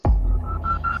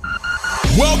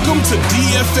Welcome to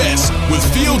DFS with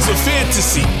Fields of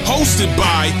Fantasy, hosted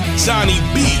by Johnny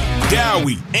B,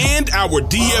 Dowie, and our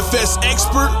DFS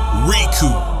expert, Riku.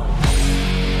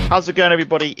 How's it going,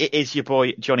 everybody? It is your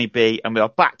boy, Johnny B, and we are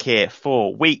back here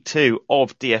for week 2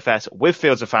 of DFS with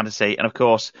Fields of Fantasy. And of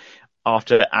course,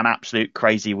 after an absolute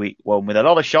crazy week one with a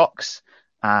lot of shocks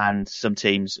and some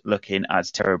teams looking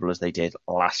as terrible as they did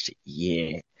last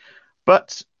year.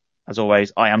 But as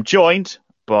always, I am joined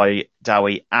by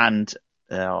Dowie and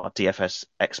our DFS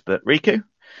expert Riku,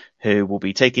 who will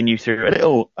be taking you through a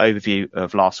little overview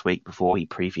of last week before he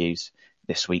previews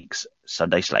this week's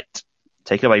Sunday slate.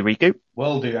 Take it away, Riku.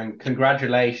 Will do, and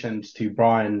congratulations to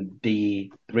Brian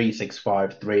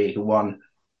D3653 who won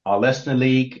our listener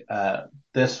league.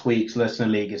 This week's listener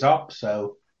league is up,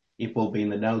 so it will be in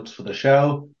the notes for the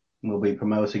show, and we'll be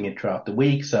promoting it throughout the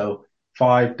week. So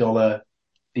 $5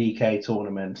 DK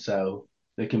tournament, so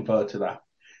looking forward to that.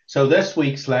 So this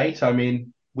week's slate,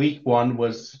 week one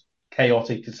was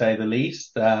chaotic to say the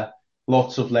least.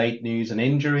 Lots of late news and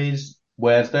injuries,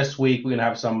 whereas this week we're going to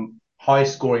have some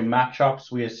high-scoring matchups,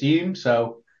 we assume.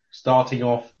 So starting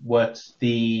off with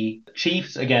the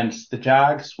Chiefs against the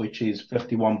Jags, which is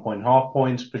 51.5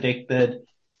 points predicted.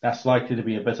 That's likely to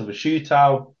be a bit of a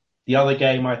shootout. The other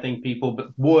game I think people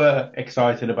were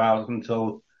excited about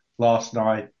until last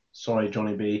night, sorry,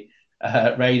 Johnny B,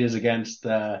 Raiders against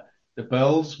the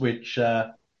Bills, which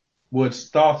would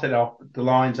start it off, the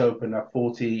lines open at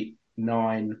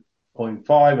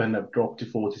 49.5 and have dropped to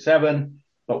 47.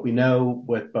 But we know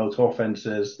with both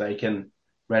offenses, they can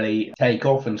really take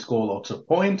off and score lots of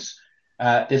points.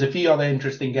 There's a few other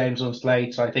interesting games on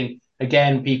slate. So I think,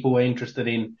 again, people were interested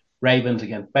in Ravens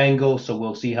against Bengals. So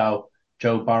we'll see how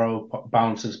Joe Burrow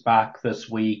bounces back this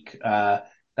week.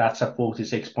 That's at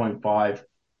 46.5.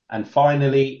 And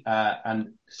finally,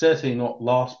 and certainly not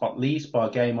last but least, but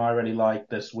a game I really like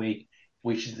this week,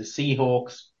 which is the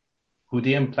Seahawks, who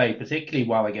didn't play particularly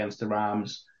well against the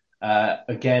Rams,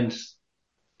 against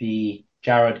the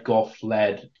Jared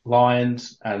Goff-led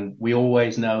Lions. And we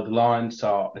always know the Lions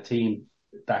are a team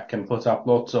that can put up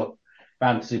lots of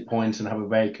fantasy points and have a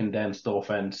very condensed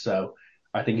offense. So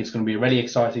I think it's going to be a really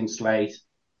exciting slate.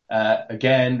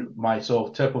 Again, my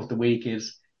sort of tip of the week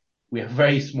is we have a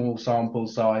very small sample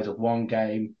size of one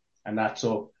game, and that's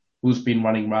sort of who's been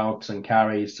running routes and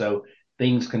carries. So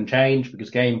things can change because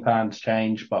game plans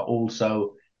change, but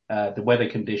also the weather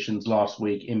conditions last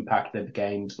week impacted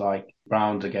games like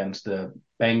Browns against the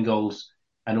Bengals,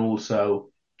 and also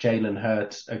Jalen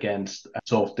Hurts against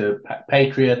sort of the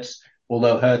Patriots,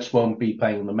 although Hurts won't be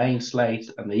playing on the main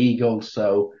slate, and the Eagles,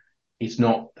 so it's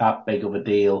not that big of a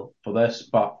deal for this,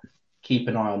 but keep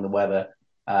an eye on the weather.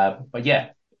 But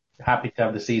yeah, happy to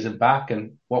have the season back.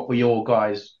 And what were your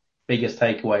guys' biggest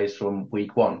takeaways from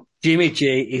week one? Jimmy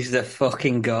G is the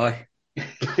fucking guy.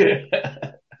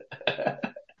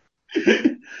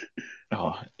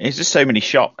 It's just so many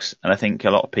shocks, and I think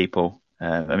a lot of people.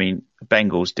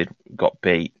 Bengals got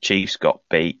beat, Chiefs got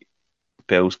beat,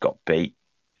 Bills got beat.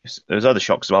 There was other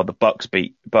shocks as well. The Bucks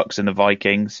beat Bucks and the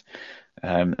Vikings.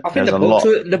 I think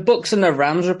the Bucks and the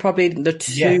Rams are probably the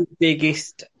two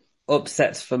biggest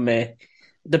upsets for me.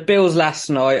 The Bills last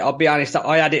night, I'll be honest,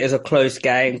 I had it as a close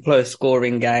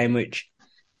scoring game, which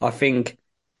I think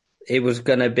it was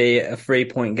going to be a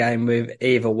 3-point game with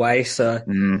either way. So I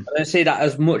don't see that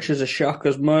as much as a shock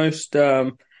as most.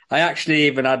 I actually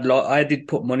even I did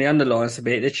put money on the Lions to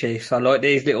beat the Chiefs. I like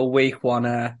these little week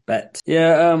one bets.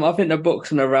 Yeah, I think the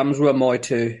Bucks and the Rams were my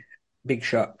two big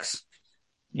shocks.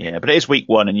 Yeah, but it is week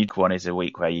one, and week one is a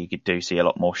week where you do see a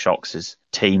lot more shocks as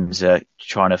teams are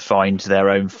trying to find their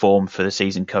own form for the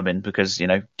season coming, because,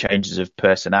 changes of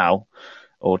personnel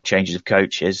or changes of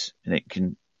coaches, and it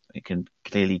can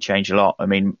clearly change a lot.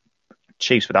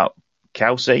 Chiefs without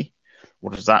Kelsey,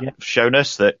 what has that shown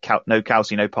us? That no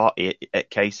Kelsey, no party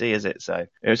at KC, is it? So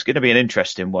it's going to be an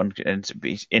interesting one, and it'll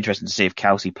be interesting to see if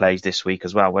Kelsey plays this week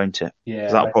as well, won't it?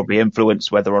 Yeah, that'll probably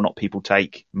influence whether or not people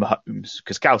take Mahomes,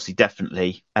 because Kelsey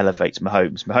definitely elevates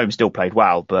Mahomes. Mahomes still played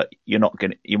well, but you're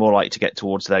more likely to get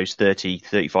towards those 30,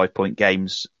 35 point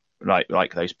games,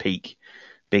 like those peak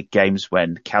big games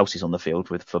when Kelsey's on the field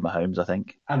for Mahomes, I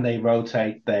think. And they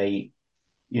rotate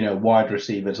wide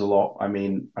receivers a lot. I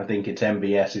think it's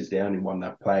MVS is the only one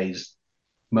that plays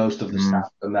most of the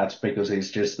snaps, and that's because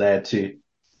he's just there to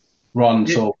run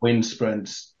sort of wind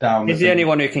sprints down. He's the only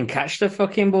one who can catch the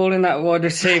fucking ball in that wide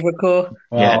receiver core.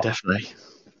 Well, yeah, definitely.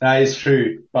 That is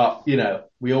true. But,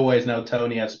 we always know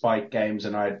Tony has spike games,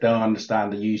 and I don't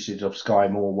understand the usage of Sky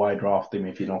Moore. Why draft him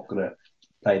if you're not going to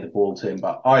play the ball to him?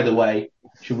 But either way,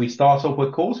 should we start off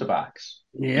with quarterbacks?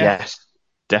 Yeah. Yes,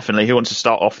 definitely. Who wants to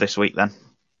start off this week then?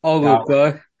 I will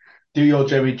go. do your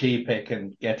Jimmy G pick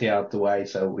and get it out the way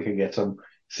so we can get some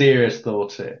serious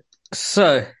thoughts here.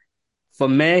 So, for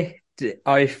me,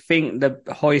 I think the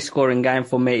high scoring game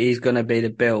for me is going to be the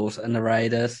Bills and the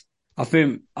Raiders.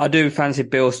 I do fancy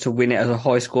Bills to win it as a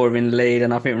high scoring lead,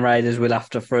 and I think Raiders will have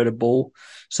to throw the ball.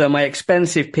 So my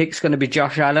expensive pick's going to be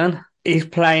Josh Allen. He's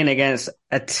playing against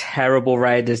a terrible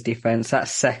Raiders defense. That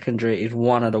secondary is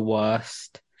one of the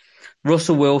worst.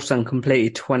 Russell Wilson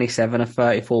completed 27 of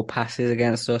 34 passes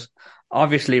against us.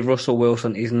 Obviously, Russell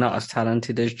Wilson is not as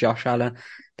talented as Josh Allen.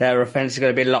 Their offense is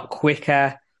going to be a lot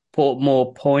quicker, put up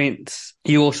more points.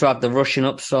 You also have the rushing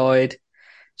upside.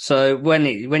 So when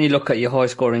you look at your high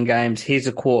scoring games, he's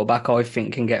a quarterback I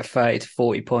think can get 30 to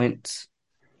 40 points.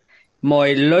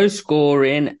 My low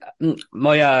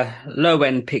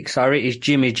end pick, is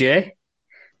Jimmy G.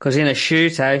 Because in a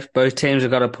shootout, both teams have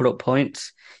got to put up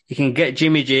points. You can get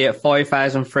Jimmy G at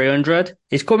 5,300.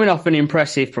 He's coming off an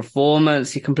impressive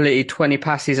performance. He completed 20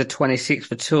 passes at 26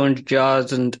 for 200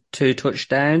 yards and 2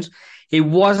 touchdowns. He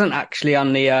wasn't actually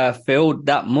on the field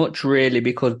that much, really,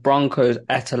 because Broncos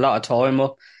ate a lot of time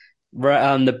up.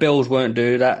 The Bills won't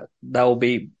do that. They'll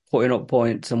be putting up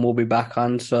points and we'll be back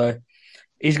on. So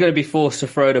he's going to be forced to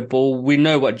throw the ball. We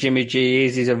know what Jimmy G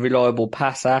is. He's a reliable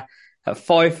passer. At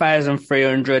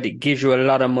 5,300, it gives you a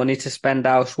lot of money to spend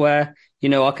elsewhere. You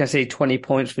know, I can see 20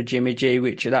 points for Jimmy G,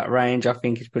 which at that range, I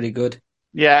think is pretty good.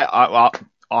 Yeah,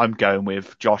 I'm going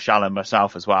with Josh Allen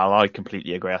myself as well. I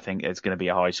completely agree. I think it's going to be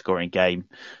a high-scoring game.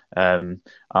 I'm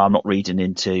not reading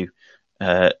into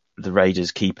the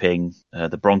Raiders keeping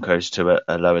the Broncos to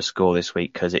a lower score this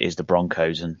week because it is the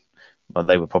Broncos, and well,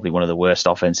 they were probably one of the worst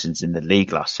offenses in the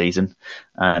league last season.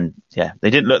 And yeah, they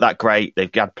didn't look that great.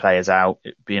 They've got players out,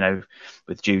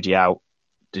 with Judy out.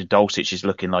 Dulcich is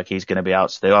looking like he's going to be out,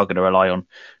 so they are going to rely on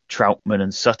Troutman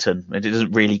and Sutton. It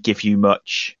doesn't really give you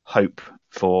much hope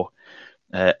for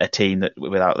a team that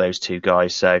without those two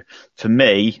guys. So for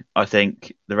me, I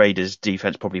think the Raiders'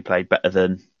 defense probably played better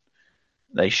than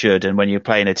they should. And when you're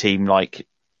playing a team like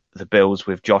the Bills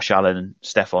with Josh Allen and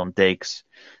Stephon Diggs,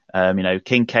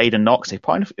 Kincaid and Knox, it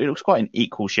looks quite an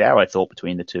equal share, I thought,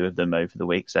 between the two of them over the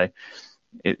week. So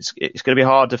it's going to be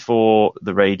harder for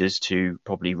the Raiders to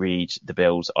probably read the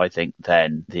Bills, I think,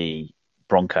 than the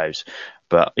Broncos.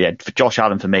 But yeah, for Josh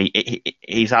Allen, for me,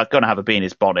 he's going to have a bee in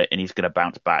his bonnet and he's going to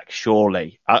bounce back,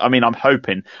 surely. I'm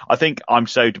hoping. I think I'm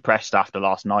so depressed after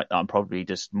last night that I'm probably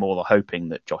just more hoping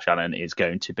that Josh Allen is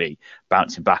going to be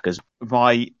bouncing back as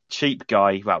my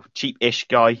cheap-ish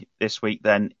guy this week.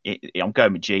 Then I'm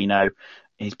going with Geno.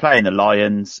 He's playing the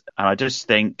Lions, and I just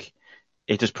think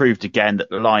it just proved again that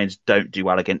the Lions don't do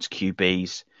well against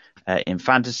QBs in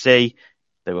fantasy.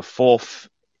 They were fourth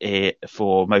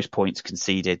for most points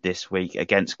conceded this week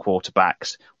against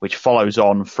quarterbacks, which follows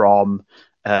on from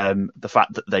the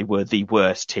fact that they were the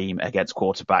worst team against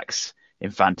quarterbacks in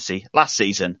fantasy last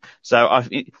season. So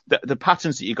the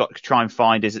patterns that you've got to try and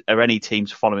find are any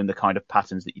teams following the kind of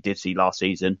patterns that you did see last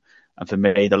season. And for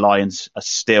me, the Lions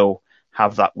still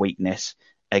have that weakness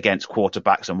against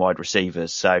quarterbacks and wide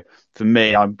receivers. So for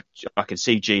me, I can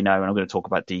see Geno, and I'm going to talk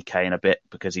about DK in a bit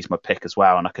because he's my pick as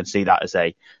well. And I can see that as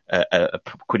a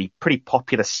pretty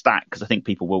popular stack because I think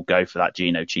people will go for that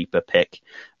Geno cheaper pick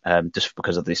just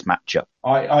because of this matchup.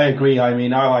 I agree. I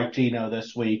mean, I like Geno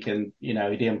this week, and he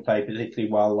didn't play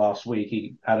particularly well last week.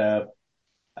 He had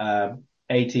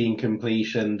 18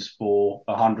 completions for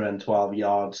 112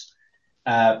 yards.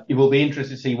 It will be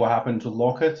interesting to see what happens with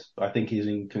Lockett. I think he's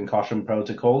in concussion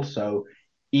protocol. So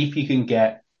if you can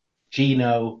get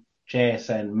Geno,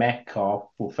 JSN, Metcalf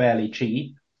for fairly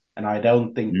cheap, and I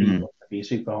don't think people will be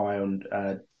super high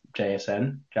on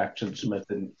JSN, Jackson Smith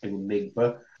and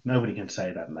Nigba. Nobody can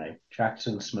say that name.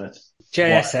 Jackson Smith.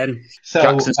 JSN. So,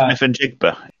 Jackson Smith and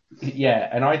Jigba. Yeah,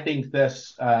 and I think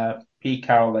this Pete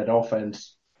Carroll-led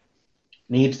offense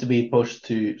needs to be pushed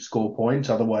to score points.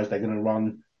 Otherwise, they're going to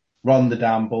run the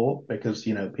damn ball because,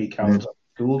 Pete Carroll's up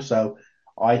at school. So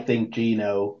I think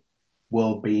Geno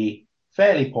will be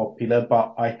fairly popular,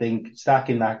 but I think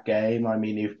stacking that game, I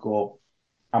mean, you've got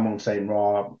Amon St.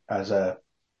 Ra as a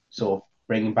sort of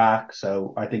bring back.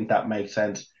 So I think that makes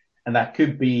sense. And that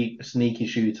could be a sneaky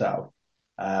shootout.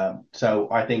 So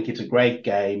I think it's a great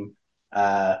game.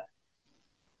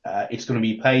 It's going to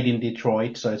be played in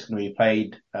Detroit. So it's going to be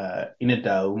played in a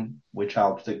dome, which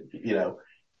helps to,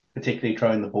 particularly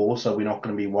throwing the ball, so we're not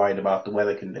going to be worried about the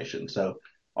weather conditions. So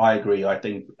I agree. I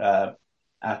think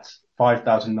at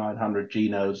 5,900,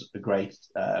 Geno's a great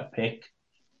pick.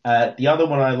 The other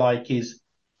one I like is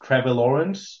Trevor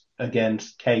Lawrence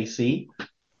against KC.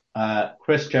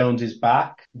 Chris Jones is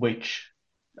back, which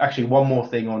actually one more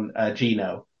thing on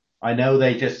Geno. I know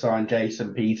they just signed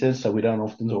Jason Peters, so we don't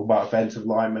often talk about offensive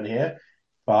linemen here,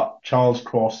 but Charles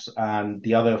Cross and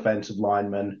the other offensive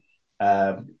lineman,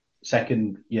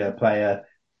 second year player,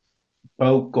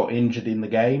 both got injured in the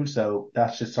game. So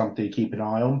that's just something to keep an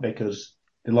eye on because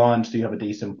the Lions do have a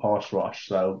decent pass rush.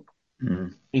 So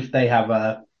if they have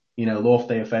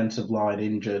Lofty offensive line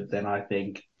injured, then I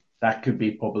think that could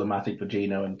be problematic for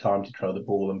Geno and time to throw the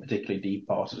ball and particularly deep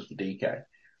passes for DK.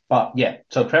 But yeah,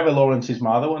 so Trevor Lawrence is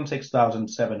my other one,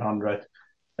 6,700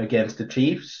 against the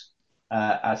Chiefs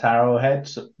at Arrowhead.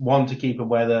 So one to keep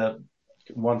an eye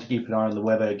on the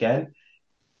weather again.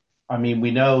 I mean,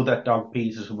 we know that Doug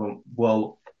Peters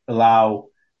will allow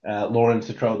Lawrence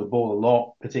to throw the ball a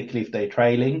lot, particularly if they're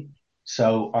trailing.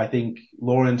 So I think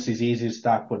Lawrence's easiest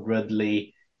stack with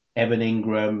Ridley, Evan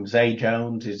Ingram, Zay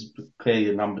Jones is clearly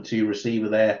the number 2 receiver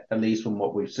there, at least from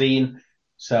what we've seen.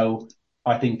 So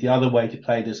I think the other way to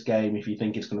play this game, if you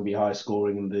think it's going to be high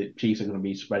scoring and the Chiefs are going to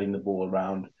be spreading the ball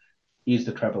around, is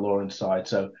the Trevor Lawrence side.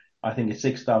 So I think at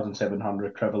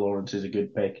 6,700, Trevor Lawrence is a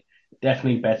good pick.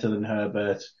 Definitely better than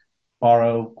Herbert.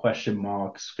 Burrow, question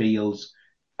marks, Fields,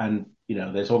 and,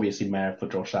 there's obviously merit for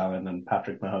Josh Allen and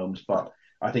Patrick Mahomes, but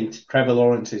I think Trevor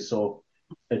Lawrence is sort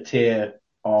of a tier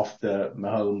after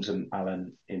Mahomes and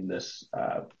Allen in this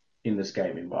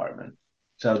game environment.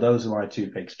 So those are my 2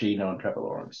 picks, Geno and Trevor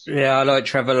Lawrence. Yeah, I like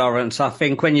Trevor Lawrence. I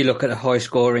think when you look at the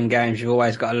high-scoring games, you've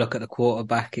always got to look at the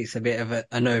quarterback. It's a bit of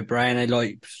a no-brainer.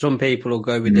 Like, some people will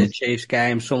go with the Chiefs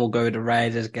game, some will go with the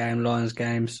Raiders game, Lions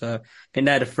game. So I think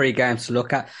they're the 3 games to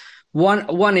look at.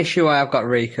 One issue I've got,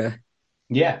 Rika.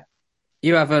 Yeah.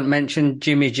 You haven't mentioned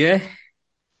Jimmy G.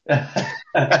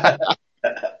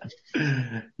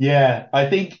 Yeah, I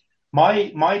think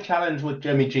my challenge with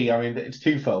Jimmy G, I mean, it's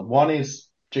twofold. One is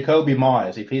Jacoby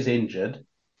Myers. If he's injured,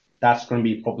 that's going to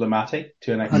be problematic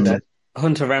to an extent.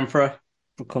 Hunter Renfrow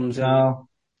comes in.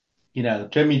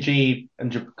 Jimmy G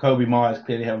and Jacoby Myers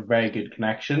clearly have a very good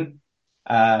connection.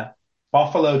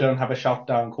 Buffalo don't have a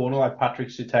shutdown corner like Patrick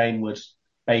Surtain was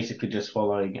basically just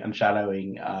following and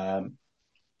shadowing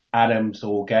Adams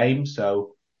all game.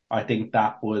 So I think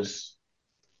that was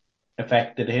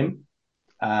affected him.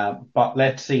 But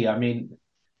let's see. I mean,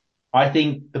 I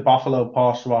think the Buffalo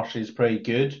pass rush is pretty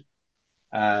good.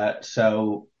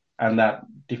 And that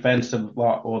defensive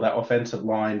or that offensive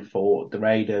line for the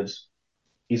Raiders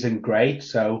isn't great.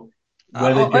 So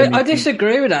I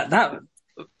disagree with that. That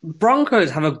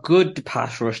Broncos have a good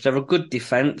pass rush. They have a good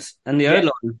defense, and the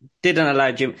O-line didn't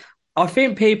allow Jim. I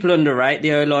think people underrate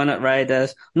the O-line at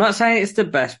Raiders. I'm not saying it's the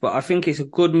best, but I think it's a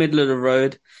good middle of the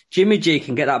road. Jimmy G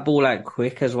can get that ball out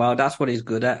quick as well. That's what he's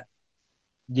good at.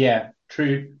 Yeah,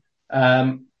 true.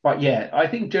 But yeah, I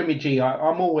think Jimmy G,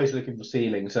 I'm always looking for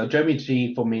ceiling. So Jimmy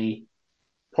G for me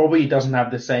probably doesn't have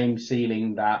the same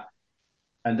ceiling that,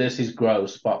 and this is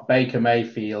gross, but Baker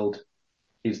Mayfield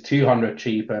is 200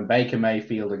 cheaper, and Baker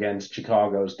Mayfield against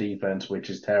Chicago's defense,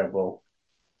 which is terrible.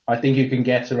 I think you can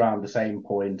get around the same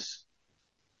points.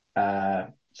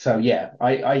 So yeah,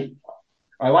 I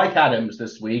like Adams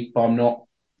this week, but I'm not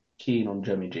keen on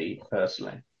Jimmy G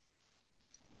personally.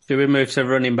 Do we move to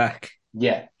running back?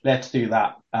 Yeah, let's do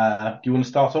that. Do you want to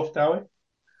start off, Dowie?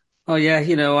 Oh yeah,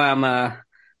 I'm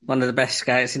one of the best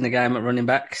scouts in the game at running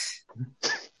backs.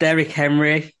 Derrick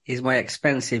Henry is my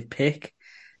expensive pick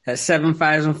at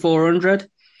 7,400.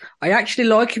 I actually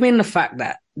like him in the fact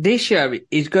that this year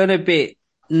he's going to be,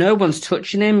 no one's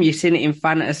touching him. You've seen it in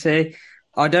fantasy.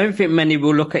 I don't think many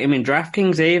will look at him in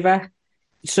DraftKings either.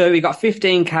 So he got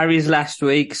 15 carries last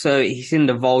week, so he's in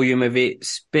the volume of it.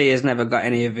 Spears never got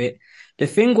any of it. The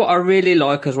thing what I really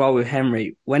like as well with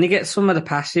Henry, when he gets some of the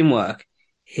passing work,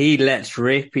 he lets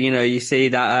rip. You see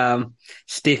that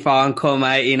stiff arm come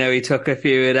out. He took a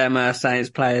few of them Saints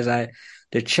players out.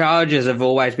 The Chargers have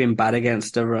always been bad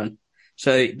against the run.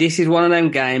 So this is one of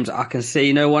them games I can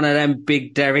see, one of them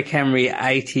big Derrick Henry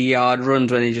 80-yard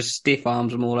runs when he just stiff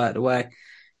arms them all out of the way. I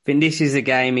think this is a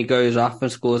game he goes off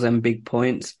and scores them big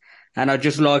points. And I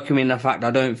just like him in the fact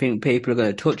I don't think people are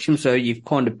going to touch him. So you've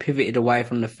kind of pivoted away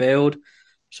from the field.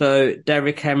 So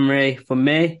Derrick Henry, for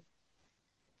me,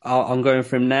 I'm going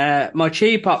from there. My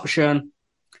cheap option,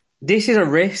 this is a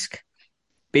risk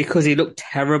because he looked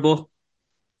terrible.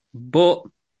 But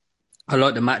I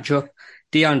like the matchup.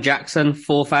 Deion Jackson,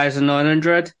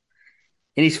 4,900.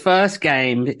 In his first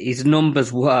game, his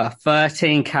numbers were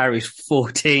 13 carries,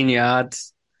 14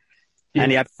 yards. Yeah.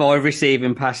 And he had 5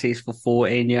 receiving passes for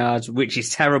 14 yards, which is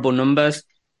terrible numbers.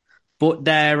 But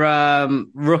their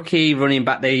rookie running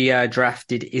back they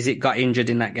drafted, got injured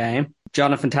in that game.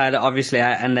 Jonathan Taylor, obviously,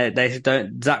 and they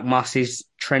don't. Zach Moss is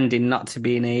trending not to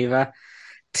be in either.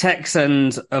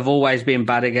 Texans have always been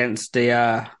bad against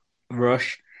the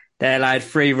rush. They allowed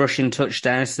 3 rushing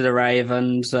touchdowns to the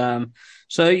Ravens.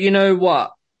 So you know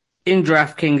what? In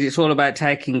DraftKings, it's all about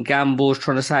taking gambles,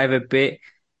 trying to save a bit.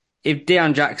 If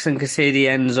Deion Jackson can see the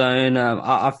end zone,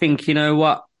 I think, you know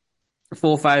what?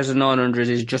 4,900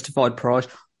 is a justified price.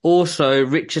 Also,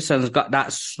 Richardson's got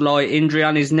that slight injury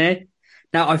on his knee.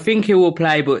 Now, I think he will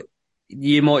play, but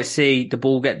you might see the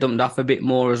ball get dumped off a bit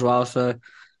more as well. So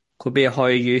could be a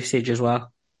higher usage as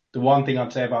well. The one thing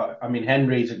I'd say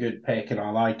Henry's a good pick and I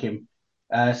like him.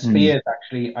 Spears,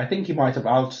 actually, I think he might have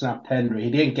outsnapped Henry. He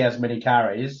didn't get as many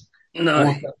carries. No,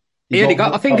 I think he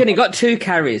only got 2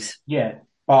 carries. Yeah,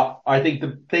 but I think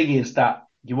the thing is that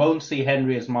you won't see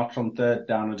Henry as much on third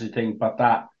down as you think, but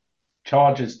that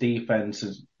Chargers defense,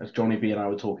 as Johnny B and I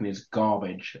were talking, is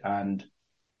garbage, and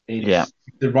it's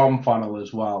the run funnel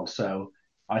as well. So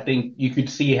I think you could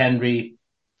see Henry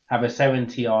have a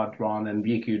 70-yard run, and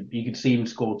you could see him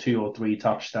score 2 or 3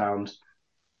 touchdowns.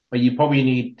 But you probably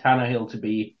need Tannehill to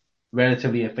be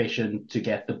relatively efficient to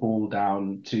get the ball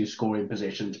down to scoring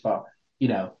positions. But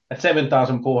at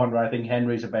 7,400, I think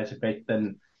Henry's a better pick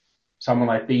than someone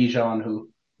like Bijan, who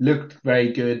looked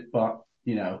very good, but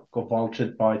got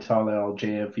vultured by Tyler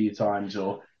Algier a few times,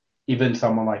 or even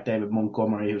someone like David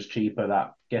Montgomery, who's cheaper,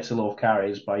 that gets a lot of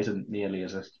carries, but isn't nearly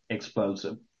as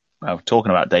explosive. Well,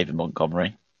 talking about David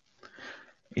Montgomery,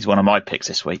 he's one of my picks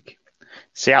this week.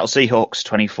 Seattle Seahawks,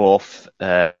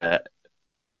 24th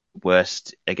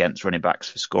worst against running backs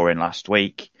for scoring last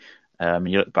week.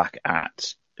 You look back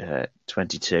at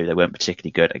 22, they weren't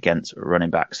particularly good against running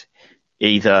backs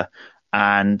either.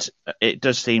 And it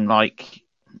does seem like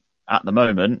at the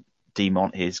moment,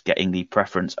 Demont is getting the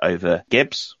preference over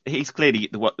Gibbs. He's clearly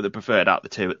the preferred out of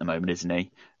the two at the moment, isn't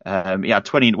he? He had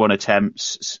 21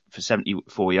 attempts for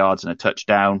 74 yards and a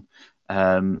touchdown.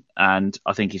 And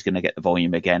I think he's going to get the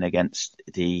volume again against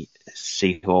the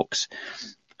Seahawks.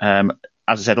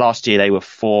 As I said, last year they were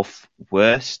 4th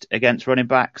worst against running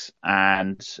backs,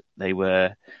 and they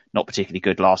were not particularly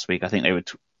good last week. I think they were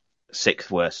 6th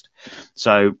worst.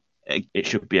 So it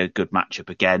should be a good matchup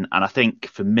again. And I think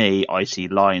for me, I see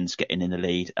Lions getting in the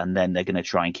lead, and then they're going to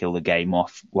try and kill the game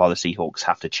off while the Seahawks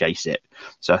have to chase it.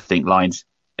 So I think Lions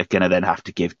are going to then have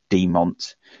to give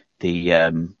Demont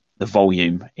the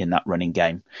volume in that running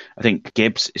game. I think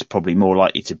Gibbs is probably more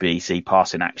likely to see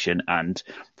passing action. And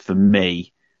for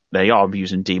me, they are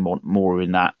using Demont more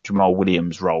in that Jamal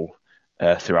Williams role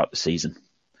throughout the season.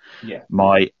 Yeah.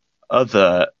 My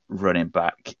other running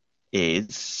back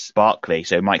is Barkley,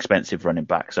 so my expensive running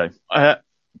back. So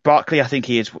Barkley, I think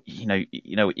he is, you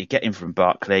know what you're getting from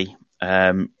Barkley.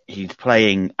 He's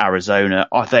playing Arizona.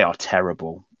 Oh, they are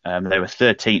terrible. They were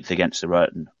 13th against the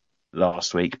run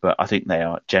last week, but I think they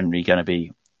are generally going to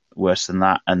be worse than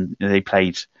that. And they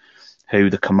played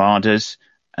the Commanders,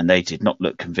 and they did not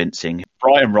look convincing.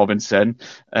 Brian Robinson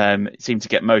seemed to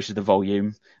get most of the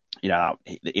volume.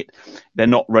 They're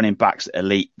not running backs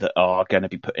elite that are going to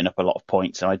be putting up a lot of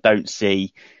points. And I don't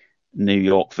see New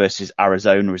York versus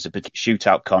Arizona as a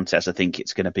shootout contest. I think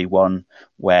it's going to be one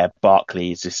where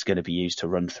Barkley is just going to be used to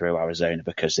run through Arizona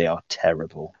because they are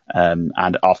terrible.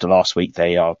 And after last week,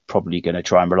 they are probably going to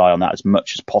try and rely on that as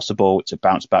much as possible. It's a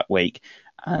bounce back week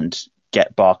and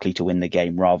get Barkley to win the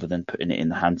game rather than putting it in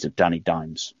the hands of Danny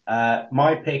Dimes.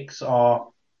 My picks are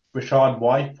Rachaad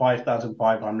White,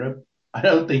 5,500. I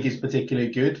don't think he's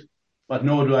particularly good, but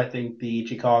nor do I think the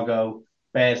Chicago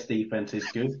Bears defense is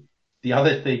good. The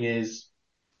other thing is,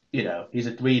 he's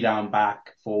a 3-down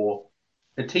back for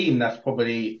a team that's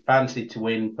probably fancied to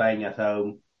win playing at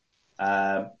home.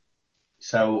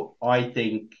 So I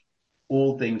think,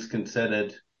 all things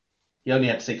considered, he only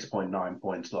had 6.9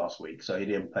 points last week, so he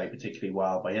didn't play particularly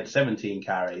well, but he had 17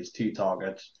 carries, 2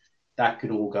 targets. That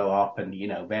could all go up, and,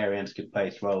 variance could play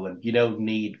its role, and you don't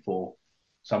need for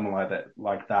someone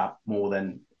like that more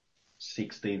than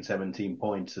 16, 17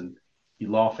 points, and you're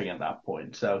laughing at that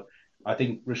point. So I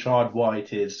think Rachaad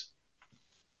White is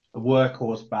a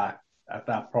workhorse back at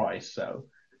that price, so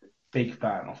big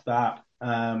fan of that.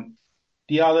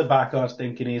 The other back I was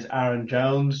thinking is Aaron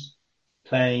Jones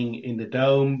playing in the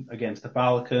Dome against the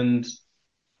Falcons.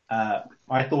 I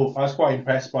was quite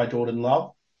impressed by Jordan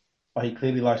Love, but he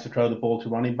clearly likes to throw the ball to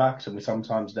running backs, and we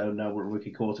sometimes don't know what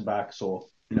rookie quarterbacks or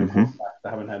quarterbacks that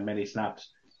haven't had many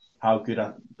snaps, how good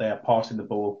they are passing the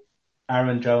ball.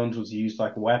 Aaron Jones was used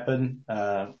like a weapon.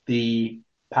 The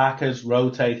Packers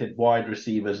rotated wide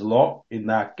receivers a lot in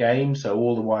that game, so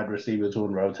all the wide receivers were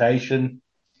in rotation.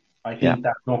 I think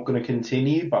that's not going to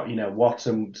continue, but,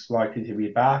 Watson's likely to be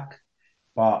back.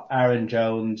 But Aaron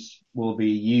Jones will be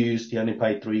used. He only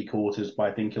played 3 quarters, but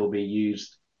I think he'll be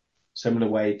used similar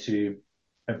way to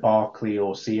a Barkley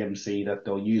or CMC, that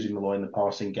they'll use him a lot in the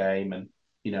passing game. And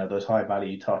those high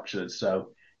value touches.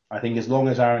 So I think as long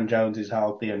as Aaron Jones is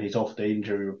healthy and he's off the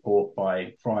injury report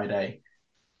by Friday,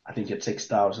 I think at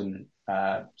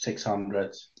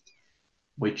 6,600,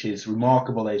 which is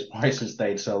remarkable that his price has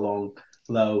stayed so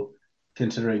low,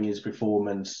 considering his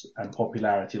performance and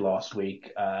popularity last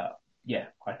week. I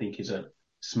think he's a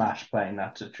smash play in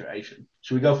that situation.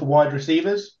 Should we go for wide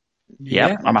receivers?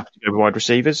 Yeah, I'm happy to go with wide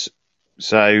receivers.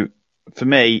 So for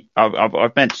me,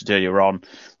 I've mentioned earlier on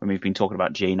when we've been talking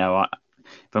about Geno,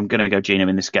 if I'm going to go Geno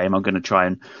in this game, I'm going to try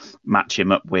and match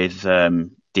him up with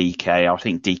DK. I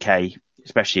think DK,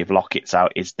 especially if Lockett's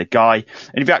out, is the guy.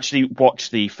 And if you actually watch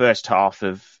the first half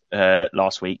of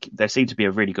last week, there seemed to be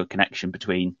a really good connection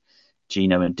between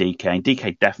Geno and DK. And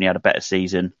DK definitely had a better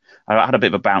season. I had a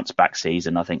bit of a bounce back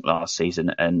season, I think, last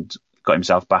season, and got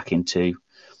himself back into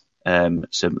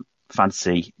some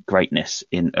fantasy greatness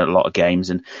in a lot of games.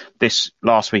 And this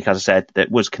last week, as I said, there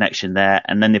was connection there.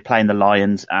 And then they're playing the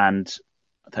Lions, and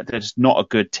they're just not a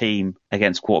good team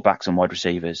against quarterbacks and wide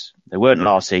receivers. They weren't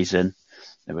last season.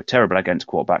 They were terrible against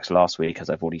quarterbacks last week, as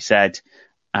I've already said.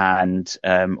 And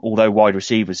although wide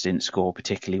receivers didn't score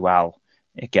particularly well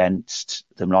against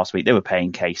them last week, they were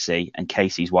paying KC, and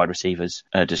KC's wide receivers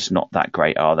are just not that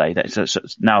great, are they? So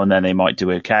now and then they might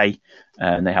do okay,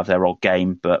 and they have their odd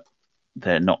game, but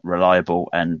they're not reliable.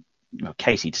 And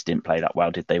Casey just didn't play that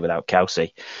well, did they, without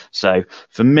Kelsey? So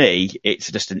for me,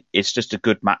 it's just a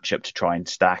good matchup to try and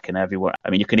stack. And everyone, I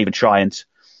mean, you can even try and,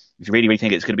 if you really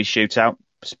think it's going to be shootout,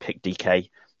 just pick DK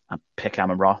and pick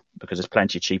Amon-Ra, because there's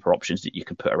plenty of cheaper options that you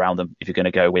can put around them if you're going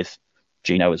to go with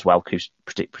Geno as well, who's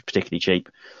particularly cheap,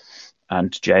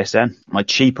 and JSN. My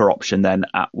cheaper option then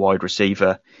at wide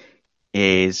receiver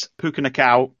is Puka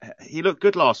Nakau. He looked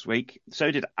good last week.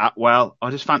 So did Atwell. I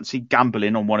just fancy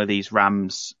gambling on one of these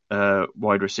Rams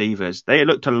wide receivers. They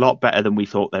looked a lot better than we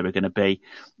thought they were going to be.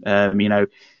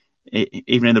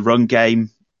 Even in the run game,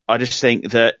 I just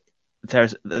think that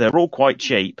they're all quite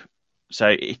cheap. So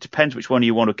it depends which one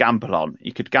you want to gamble on.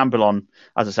 You could gamble on,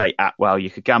 as I say, Atwell. You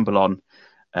could gamble on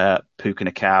Puka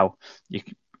Nakau. You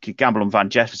could gamble on Van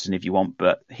Jefferson if you want,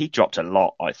 but he dropped a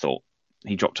lot, I thought.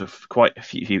 He dropped quite a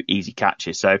few easy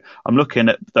catches. So I'm looking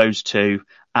at those two,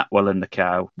 Atwell and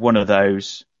Nakau. One of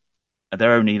those,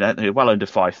 they're well under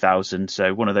 5,000.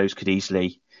 So one of those could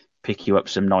easily pick you up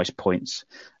some nice points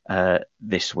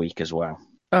this week as well.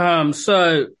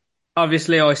 So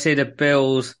obviously I see the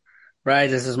Bills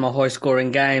Raiders as my high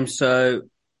scoring game. So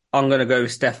I'm going to go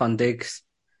with Stefon Diggs.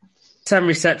 10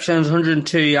 receptions,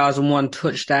 102 yards and 1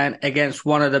 touchdown against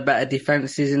one of the better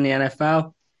defenses in the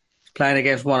NFL. Playing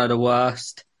against one of the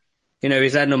worst.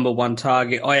 He's their number one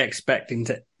target. I expect him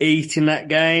to eat in that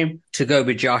game. To go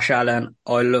with Josh Allen,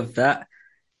 I love that.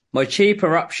 My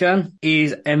cheaper option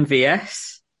is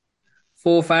MVS,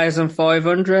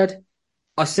 4,500.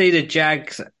 I see the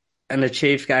Jags and the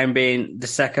Chiefs game being the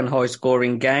second high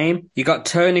scoring game. You got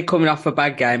Tony coming off a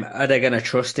bad game. Are they going to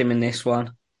trust him in this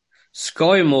one?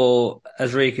 Sky Moore,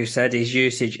 as Riku said, his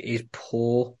usage is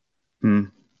poor.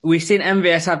 We've seen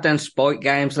MVS have done spike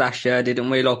games last year,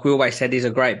 didn't we? Like we always said, he's a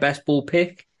great best ball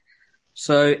pick.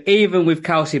 So even with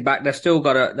Kelsey back, they're still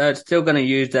going to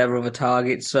use their other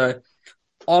targets. So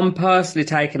I'm personally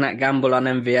taking that gamble on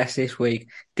MVS this week.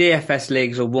 DFS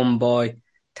leagues are won by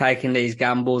taking these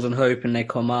gambles and hoping they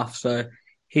come off. So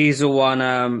he's the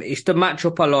one. It's the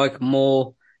matchup I like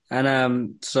more.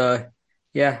 And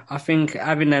yeah, I think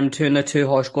having them two in the two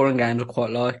high scoring games I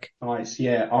quite like. Nice,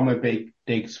 yeah. I'm a big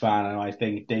Diggs fan, and I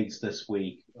think Diggs this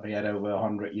week, he had over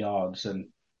 100 yards. And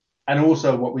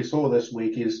also what we saw this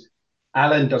week is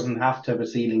Allen doesn't have to have a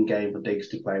ceiling game for Diggs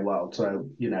to play well. So,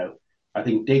 I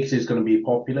think Diggs is going to be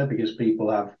popular because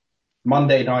people have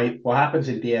Monday night. What happens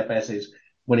in DFS is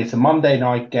when it's a Monday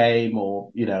night game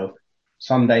or,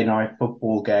 Sunday night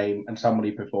football game and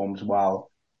somebody performs well,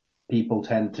 people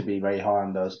tend to be very high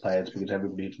on those players because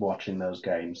everybody's watching those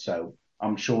games. So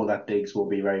I'm sure that Diggs will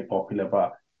be very popular,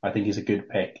 but I think he's a good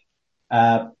pick.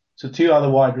 So two other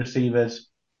wide receivers.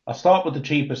 I'll start with the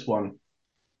cheapest one.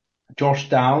 Josh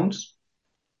Downs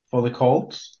for the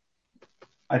Colts.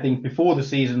 I think before the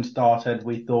season started,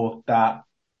 we thought that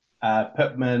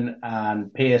Pittman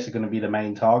and Pierce are going to be the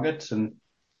main targets, and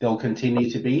they'll continue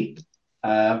to be.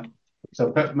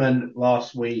 So Pittman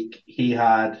last week, he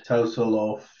had a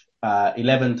total of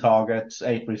 11 targets,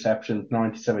 8 receptions,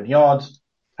 97 yards,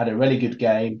 had a really good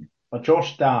game. But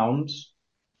Josh Downs,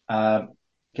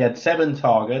 he had 7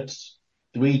 targets,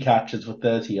 3 catches for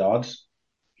 30 yards.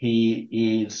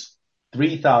 He is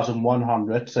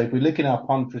 3,100. So if we're looking at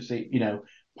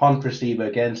punt receiver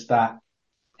against that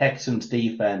Texans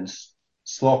defense,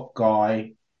 slot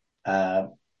guy,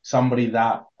 somebody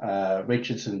that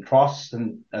Richardson trusts,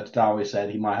 and as Dowie said,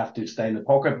 he might have to stay in the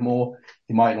pocket more.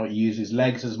 He might not use his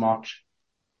legs as much.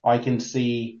 I can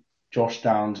see Josh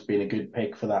Downs being a good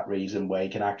pick for that reason, where he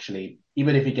can actually,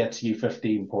 even if he gets you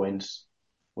 15 points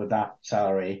with that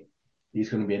salary, he's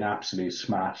going to be an absolute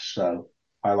smash. So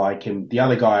I like him. The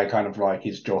other guy I kind of like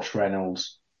is Josh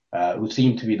Reynolds, who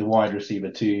seemed to be the wide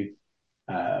receiver too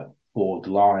for the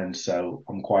Lions. So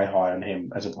I'm quite high on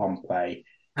him as a pump play.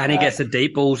 And he gets the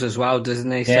deep balls as well, doesn't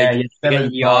he? Yeah, So you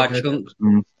yard chunks.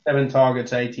 7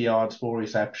 targets, 80 yards, 4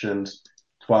 receptions,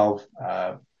 12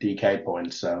 DK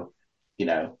points. So,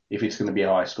 if it's going to be a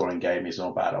high scoring game, it's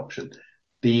not a bad option.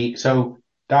 So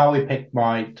Dowie picked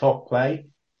my top play.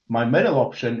 My middle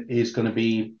option is going to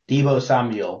be Deebo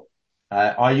Samuel.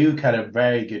 Ayuk had a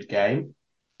very good game.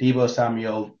 Deebo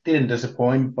Samuel didn't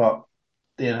disappoint, but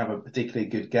didn't have a particularly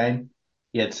good game.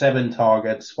 He had 7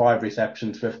 targets, 5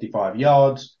 receptions, 55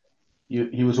 yards.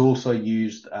 He was also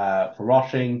used for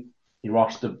rushing. He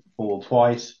rushed the ball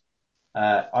twice.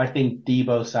 I think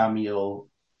Deebo Samuel,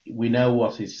 we know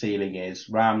what his ceiling is.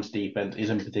 Rams defense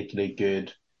isn't particularly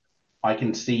good. I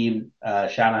can see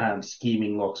Shanahan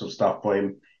scheming lots of stuff for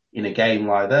him in a game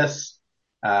like this.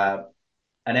 And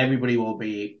everybody will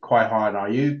be quite high on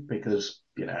Ayuk because,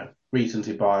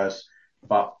 recency bias.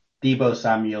 But Deebo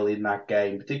Samuel in that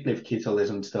game, particularly if Kittle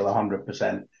isn't still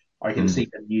 100%, I can see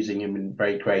them using him in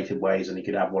very creative ways, and he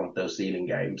could have one of those ceiling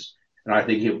games. And I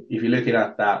think if you're looking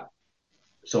at that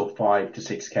sort of 5 to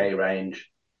 6K range,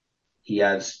 he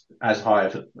has as high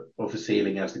of a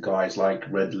ceiling as the guys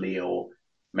like Ridley or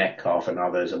Metcalf and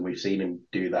others, and we've seen him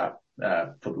do that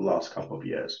for the last couple of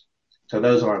years. So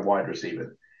those are wide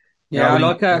receivers. Yeah,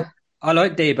 I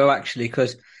like Deebo actually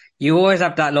because you always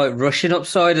have that like rushing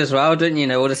upside as well, don't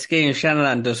you? All the scheme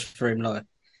Shanahan does for him, like.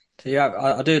 So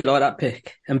yeah, I do like that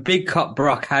pick. And Big Cop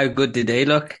Brock, how good did he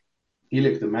look? He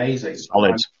looked amazing.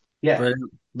 Solid. Yeah.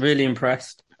 Really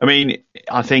impressed. I mean,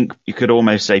 I think you could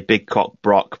almost say Big Cock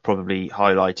Brock probably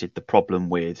highlighted the problem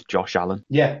with Josh Allen.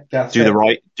 Yeah, that's do the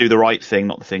right thing,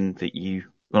 not the thing that you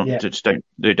just don't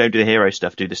do the hero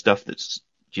stuff. Do the stuff that's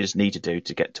you just need to do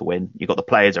to get to win. You've got the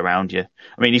players around you.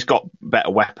 I mean, he's got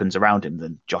better weapons around him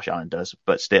than Josh Allen does,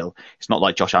 but still, it's not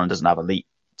like Josh Allen doesn't have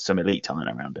some elite talent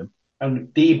around him. And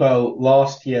Deebo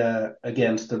last year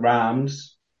against the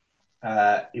Rams,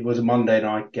 it was a Monday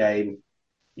night game.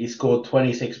 He scored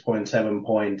 26.7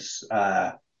 points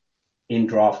in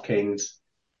DraftKings,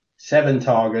 7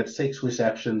 targets, 6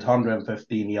 receptions,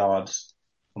 115 yards,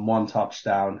 and 1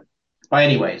 touchdown. But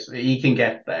anyways, he can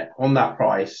get there on that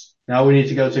price. Now we need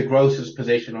to go to Gross's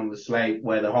position on the slate,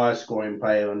 where the highest scoring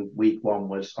player in week 1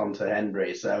 was Hunter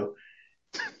Henry. So,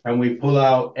 and we pull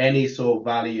out any sort of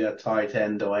value at tight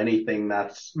end or anything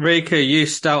that's... Riku, you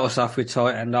start us off with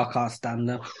tight end. I can't stand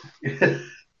them.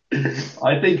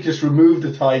 I think just remove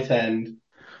the tight end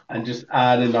and just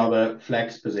add another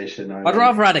flex position. I'd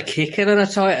rather add a kicker than a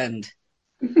tight end.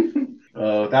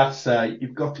 That's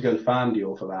you've got to go to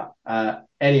FanDuel for that.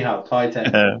 Anyhow, tight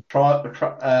end.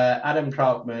 Adam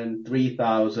Troutman,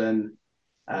 3,000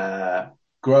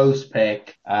 gross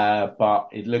pick, but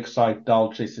it looks like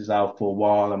Daltrich is out for a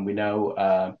while, and we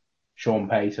know Sean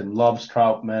Payton loves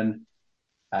Troutman.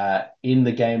 In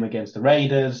the game against the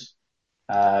Raiders,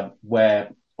 where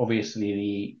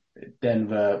obviously the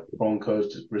Denver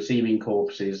Broncos receiving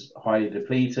corps is highly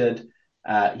depleted.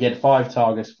 He had 5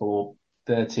 targets for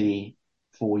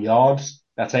 34 yards.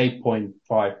 That's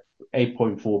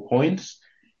 8.4 points.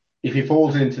 If he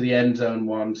falls into the end zone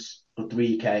once, for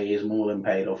 3K is more than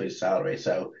paid off his salary.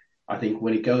 So I think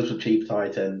when it goes for cheap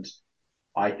tight ends,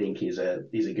 I think he's a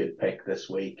good pick this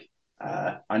week.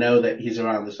 I know that he's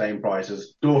around the same price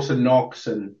as Dawson Knox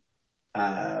and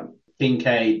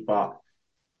Kincaid, but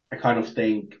I kind of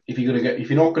think if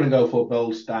you're not going to go for a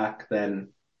bold stack, then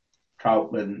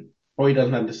Troutman probably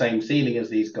doesn't have the same ceiling as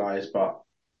these guys, but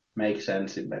makes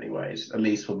sense in many ways, at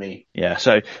least for me. Yeah.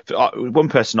 So one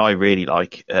person I really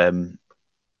like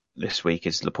this week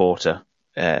is Laporta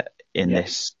in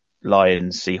this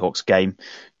Lions Seahawks game.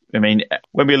 I mean,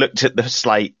 when we looked at the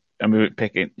slate and we were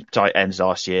picking tight ends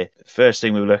last year, the first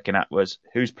thing we were looking at was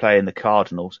who's playing the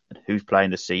Cardinals and who's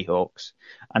playing the Seahawks.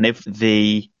 And if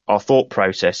our thought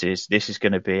process is this is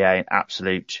going to be an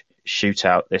absolute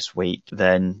shootout this week,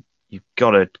 then you've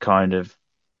got to kind of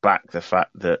back the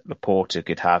fact that Laporta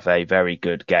could have a very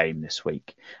good game this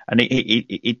week. And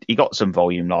he got some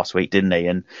volume last week, didn't he?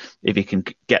 And if he can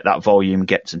get that volume,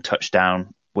 get some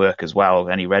touchdown work as well,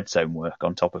 any red zone work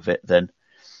on top of it, then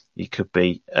he could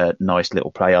be a nice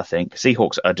little play, I think.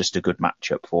 Seahawks are just a good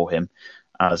matchup for him.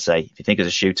 as if you think it's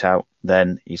a shootout,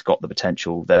 then he's got the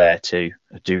potential there to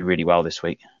do really well this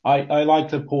week. I like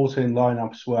to put in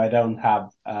lineups where I don't have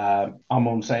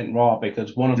Amon St. Ra,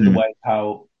 because one of the ways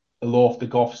how a lot of the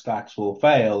Goff stacks will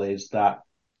fail is that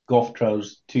Goff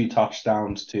throws 2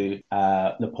 touchdowns to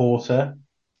Laporta,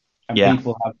 and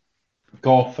people have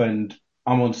Goff and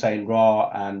Amon St. Ra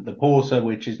and Laporta,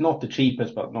 which is not the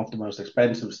cheapest but not the most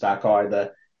expensive stack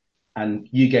either. And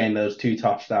you gain those 2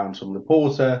 touchdowns from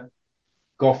Laporta.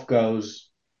 Goff goes,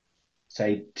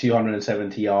 say,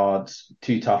 270 yards,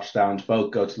 2 touchdowns,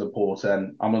 both go to Laporta,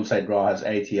 and Amon St. Ra has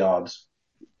 80 yards,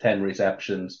 10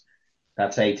 receptions.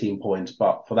 That's 18 points.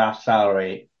 But for that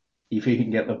salary, if you can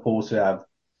get Laporta to have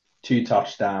 2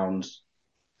 touchdowns,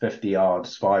 50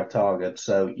 yards, 5 targets,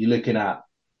 so you're looking at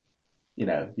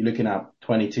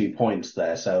 22 points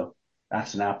there. So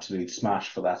that's an absolute smash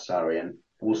for that salary. And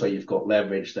also you've got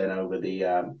leverage then over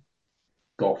the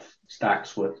Goff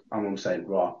stacks with Amon St.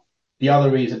 Ra. The other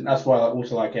reason, that's why I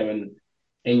also like Evan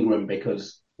Ingram,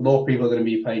 because a lot of people are going to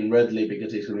be playing Ridley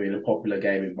because he's going to be in a popular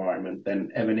game environment.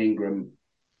 Then Evan Ingram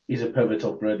is a pivot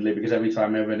of Ridley, because every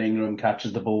time Evan Ingram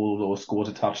catches the ball or scores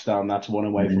a touchdown, that's one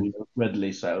away from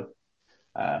Ridley. So,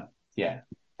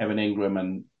 Evan Ingram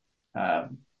and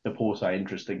Laporta are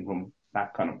interesting from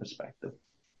that kind of perspective.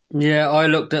 Yeah, I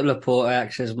looked at Laporta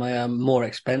actually as my more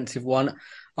expensive one.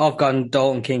 I've gone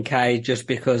Dalton Kincaid just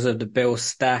because of the Bills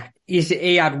stack.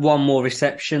 He had 1 more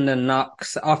reception than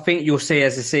Knox. I think you'll see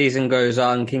as the season goes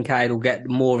on, Kincaid will get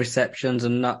more receptions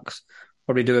and Knox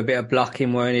probably do a bit of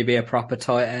blocking, won't he, be a proper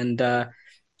tight end. Like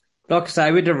I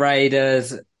say, with the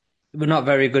Raiders, we're not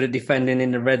very good at defending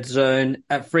in the red zone.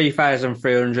 At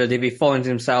 3,300, if he finds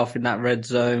himself in that red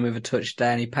zone with a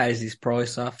touchdown, he pays his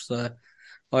price off. So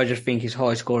I just think it's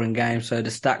high scoring game. So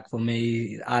the stack for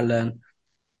me, Allen,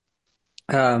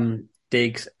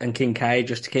 Diggs and Kincaid,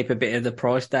 just to keep a bit of the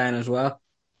price down as well.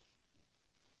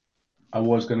 I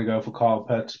was going to go for Kyle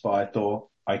Pitts, but I thought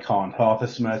I can't. Arthur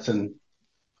Smith and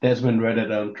Desmond Ridder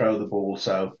don't throw the ball,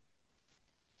 so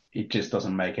it just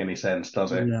doesn't make any sense,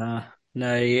 does it? No,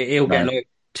 he'll get like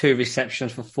 2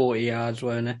 receptions for 40 yards,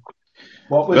 won't he?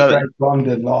 What was Greg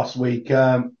London last week?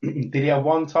 Did he have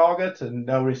 1 target and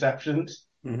no receptions?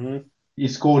 Mm-hmm. He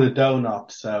scored a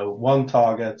donut, so 1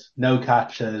 target, no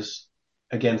catches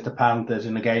against the Panthers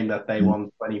in a game that they won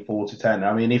 24-10.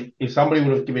 I mean, if somebody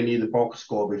would have given you the box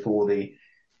score before the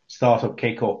start of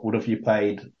kickoff, would have you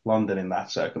played London in that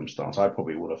circumstance? I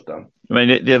probably would have done. I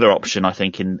mean, the other option I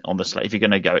think on the slate, if you're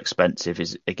going to go expensive,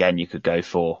 is again you could go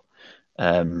for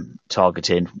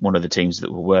targeting one of the teams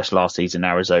that were worse last season,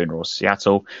 Arizona or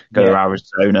Seattle. Go to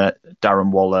Arizona.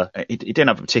 Darren Waller. He didn't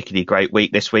have a particularly great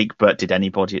week this week, but did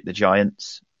anybody at the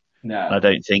Giants? No. And I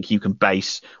don't think you can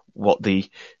base what they're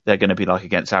going to be like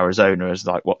against Arizona as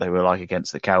like what they were like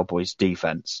against the Cowboys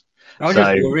defense. I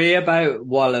just worry about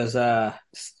Waller's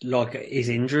his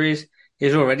injuries.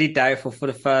 He's already doubtful for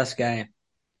the first game.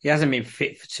 He hasn't been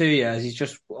fit for 2 years.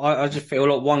 I just feel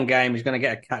like one game he's going to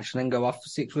get a catch and then go off for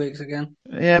 6 weeks again.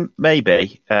 Yeah,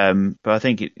 maybe. But I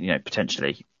think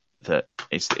potentially that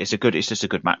it's just a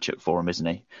good matchup for him, isn't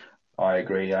he? I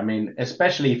agree. I mean,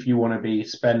 especially if you want to be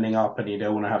spending up and you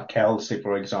don't want to have Kelsey,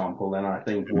 for example, then I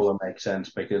think Waller makes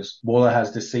sense, because Waller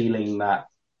has the ceiling that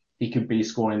he could be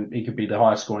the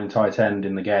highest scoring tight end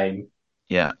in the game.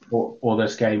 Yeah. Or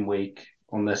this game week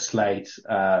on this slate.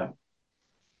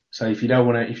 So if you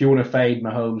want to fade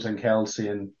Mahomes and Kelsey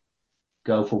and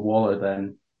go for Waller,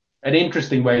 then an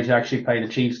interesting way to actually play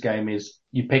the Chiefs game is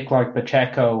you pick like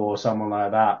Pacheco or someone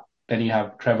like that. Then you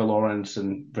have Trevor Lawrence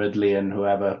and Ridley and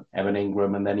whoever, Evan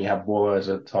Ingram, and then you have Waller as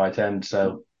a tight end.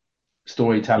 So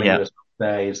storytelling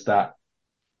there is that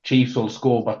Chiefs will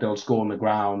score, but they'll score on the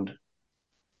ground.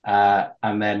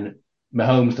 And then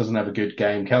Mahomes doesn't have a good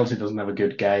game. Kelsey doesn't have a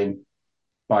good game,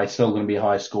 but it's still going to be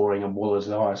high scoring, and Waller's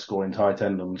the highest scoring tight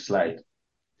end on the slate.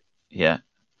 Yeah.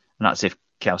 And that's if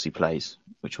Kelsey plays,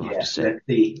 which we'll have to see. Let's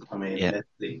see. Let's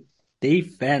see.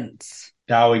 Defense.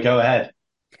 Shall we go ahead?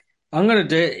 You're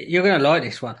going to like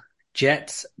this one.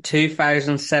 Jets,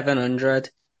 2,700.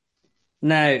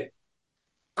 Now,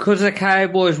 because the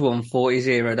Cowboys won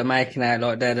 40-0, they're making out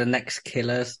like they're the next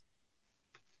killers.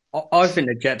 I think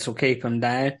the Jets will keep them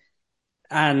down.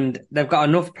 And they've got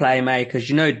enough playmakers.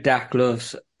 You know Dak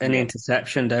loves an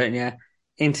interception, don't you?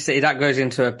 That goes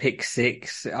into a pick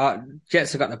 6.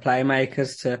 Jets have got the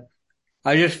playmakers to...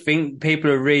 I just think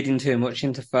people are reading too much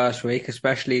into first week,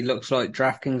 especially it looks like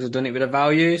DraftKings have done it with the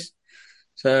values.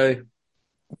 So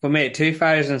for me, at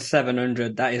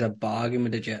 2,700, that is a bargain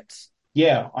with the Jets.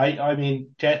 Yeah, I mean,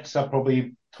 Jets are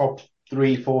probably top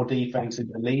 3-4 defense in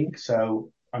the league.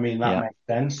 So, I mean, that makes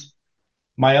sense.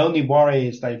 My only worry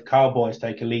is that if Cowboys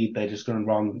take a lead, they're just going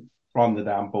to run the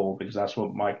damn ball because that's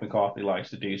what Mike McCarthy likes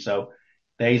to do. So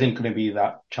there isn't going to be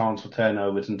that chance for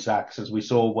turnovers and sacks as we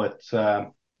saw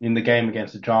in the game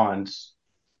against the Giants.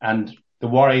 And the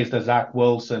worry is that Zach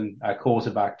Wilson, our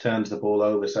quarterback, turns the ball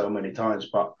over so many times.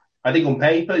 But I think on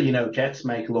paper, Jets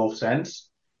make a lot of sense.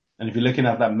 And if you're looking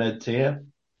at that mid-tier,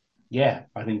 yeah,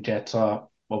 I think Jets are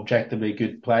objectively a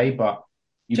good play, but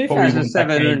you probably want that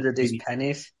game 2,700 is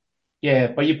pennies. Yeah,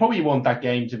 but you probably want that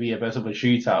game to be a bit of a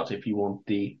shootout if you want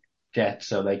the Jets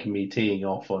so they can be teeing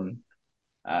off on,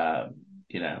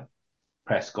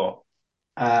 Prescott.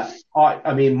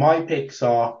 I mean, my picks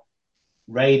are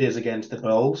Raiders against the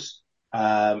Bills.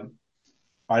 I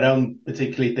don't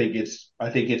particularly think I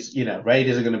think it's,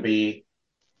 Raiders are going to be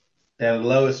their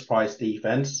lowest price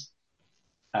defense.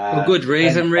 For good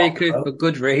reason, Riku, for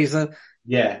good reason.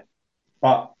 Yeah.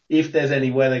 But if there's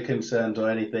any weather concerns or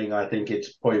anything, I think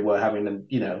it's probably worth having them.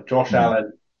 Josh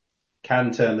Allen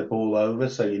can turn the ball over,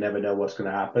 so you never know what's going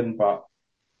to happen. But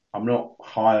I'm not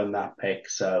high on that pick.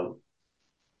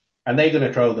 And they're going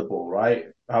to throw the ball, right?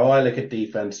 How I look at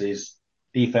defenses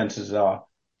are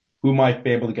who might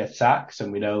be able to get sacks,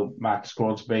 and we know Max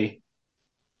Crosby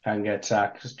can get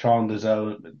sacks.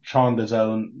 Chandler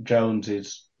Jones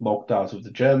is locked out of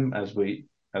the gym as we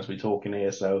talking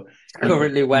here, so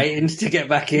currently waiting to get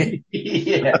back in.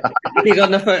 Yeah, he's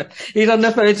on the phone. He's on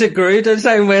the phone to Gruden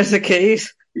saying, "Where's the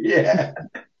keys?" Yeah,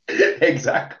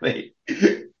 exactly.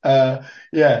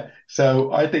 Yeah.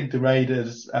 So I think the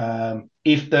Raiders,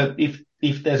 if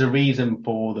there's a reason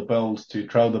for the Bills to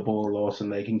throw the ball a lot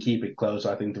and they can keep it close,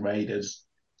 I think the Raiders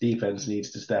defense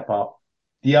needs to step up.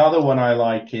 The other one I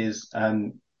like is,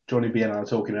 and Johnny B and I were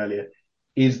talking earlier,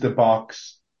 is the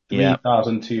Bucs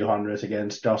 3,200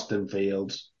 against Justin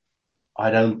Fields. I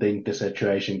don't think the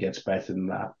situation gets better than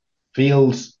that.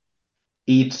 Fields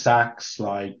eats sacks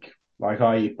like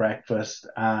I eat breakfast,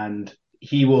 and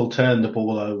he will turn the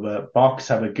ball over. Bucs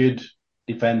have a good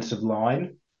defensive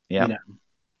line. Yeah.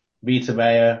 Vita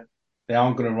Vea, they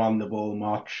aren't going to run the ball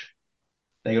much.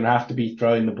 They're going to have to be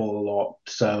throwing the ball a lot.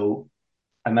 So,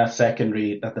 and that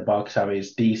secondary that the Bucs have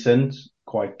is decent,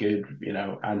 quite good.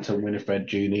 Anton Winifred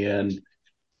Jr. and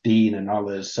Dean and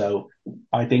others. So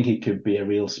I think it could be a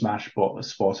real smash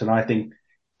spot. And I think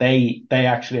they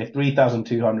actually at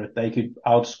 3,200, they could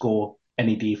outscore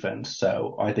any defense.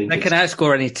 So I think they can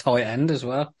outscore any tight end as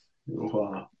well.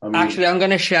 Actually, I'm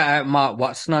going to shout out Mark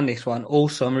Watson on this one. All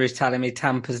summer he's telling me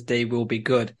Tampa's D will be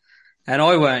good. And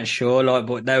I weren't sure,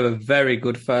 but they were very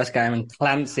good first game, and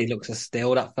Clancy looks a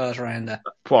steal, that first rounder.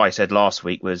 What I said last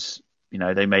week was,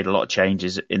 they made a lot of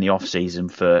changes in the off season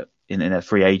in their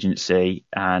free agency,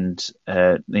 and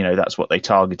that's what they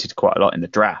targeted quite a lot in the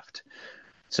draft.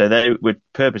 So they were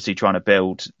purposely trying to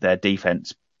build their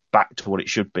defense back to what it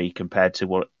should be compared to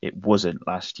what it wasn't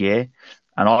last year.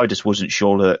 And I just wasn't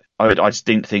sure that I just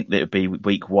didn't think that it'd be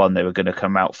week one they were going to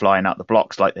come out flying out the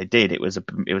blocks like they did. It was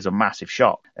a massive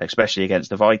shock, especially against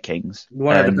the Vikings.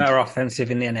 One of the better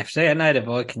offensive in the NFC, and they the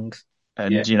Vikings.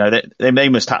 And they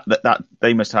must have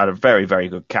they must have had a very, very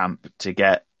good camp to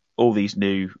get all these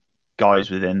new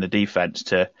guys within the defense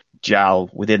to gel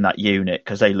within that unit,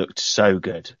 because they looked so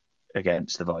good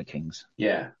against the Vikings.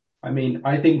 Yeah, I mean,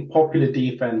 I think popular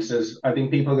defenses. I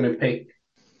think people are going to pick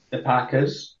the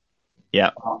Packers.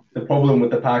 Yeah. The problem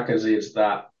with the Packers is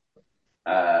that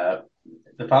the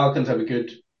Falcons have a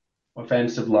good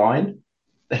offensive line.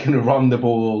 They're going to run the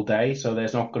ball all day, so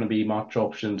there's not going to be much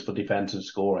options for defensive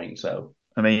scoring. So,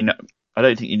 I mean, I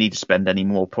don't think you need to spend any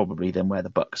more probably than where the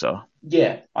Bucs are.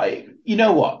 Yeah, you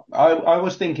know what? I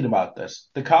was thinking about this.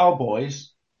 The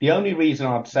Cowboys, the only reason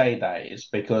I'd say that is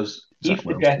because if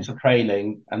the Jets are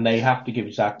trailing and they have to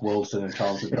give Zach Wilson a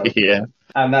chance to throw, yeah,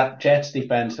 and that Jets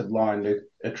defensive line looked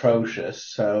atrocious.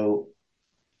 So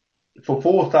for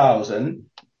 4,000,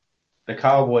 the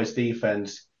Cowboys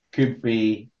defense could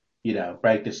be,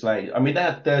 break the slate. I mean, they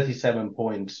had 37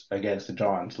 points against the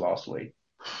Giants last week.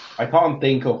 I can't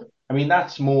think of. I mean,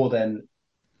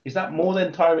 is that more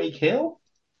than Tyreek Hill?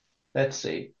 Let's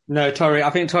see. No, I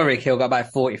think Tyreek Hill got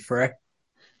about 43.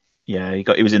 Yeah,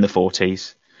 he was in the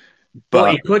 40s.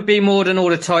 But he could be more than all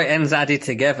the tight ends added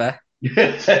together.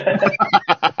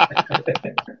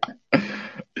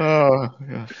 Oh,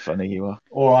 funny you are.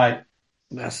 All right.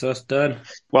 That's us done.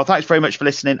 Well, thanks very much for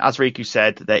listening. As Riku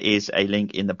said, there is a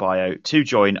link in the bio to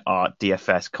join our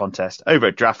DFS contest over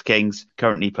at DraftKings.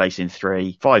 Currently placing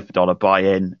 $5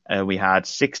 buy-in. We had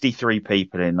 63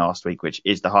 people in last week, which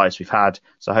is the highest we've had.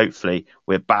 So hopefully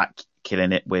we're back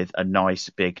killing it with a nice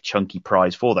big chunky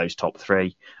prize for those top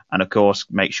three. And of course,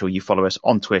 make sure you follow us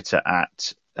on Twitter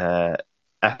at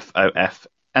FOF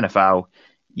NFL.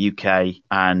 UK,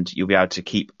 and you'll be able to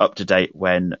keep up to date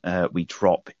when we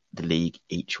drop the league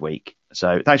each week.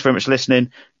 So thanks very much for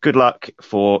listening. Good luck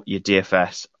for your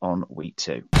DFS on week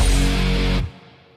 2.